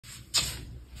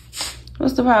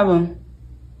What's the problem?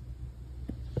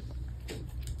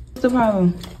 What's the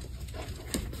problem?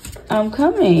 I'm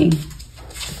coming.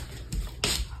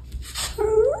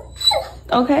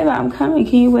 Okay, but I'm coming.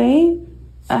 Can you wait?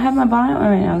 I have my bonnet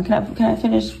on right now. Can I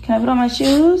finish? Can I put on my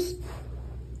shoes?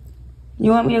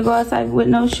 You want me to go outside with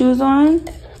no shoes on?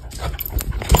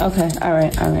 Okay, all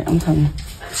right, I'm coming.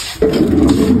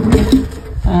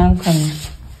 I'm coming.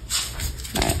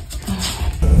 All right.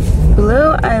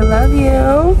 Blue, I love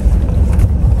you.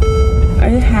 Are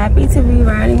you happy to be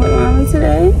riding with mommy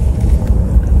today?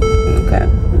 Okay,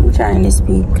 I'm trying to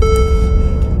speak.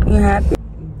 You happy?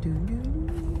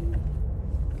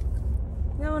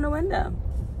 Go in the window.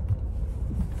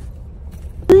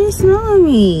 What are you smelling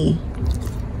me?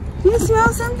 You smell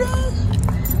something?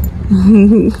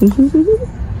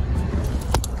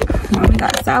 Oh, we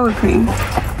got sour cream.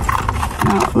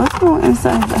 Now, let's go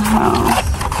inside the house.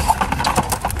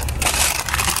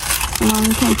 So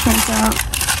mommy can print out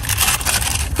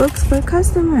books for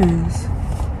customers.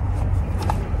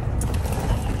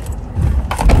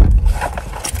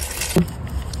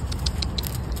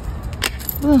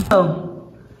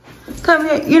 Oh, come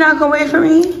here. You're not gonna wait for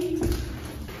me?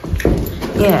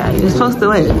 Yeah, you're supposed to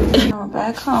wait. We're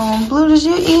back home. Blue, did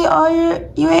you eat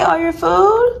you ate all your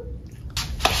food?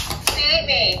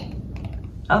 Maybe.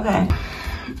 Okay.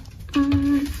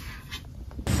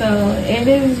 So it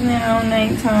is now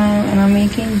nighttime and I'm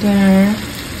making dinner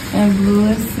and Blue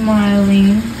is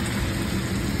smiling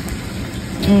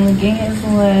and licking his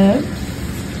lips.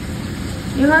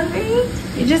 You hungry?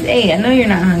 You just ate. I know you're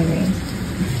not hungry.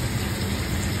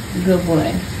 Good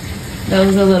boy. That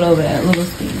was a little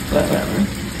sweet, but whatever.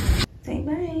 Say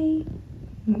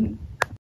bye.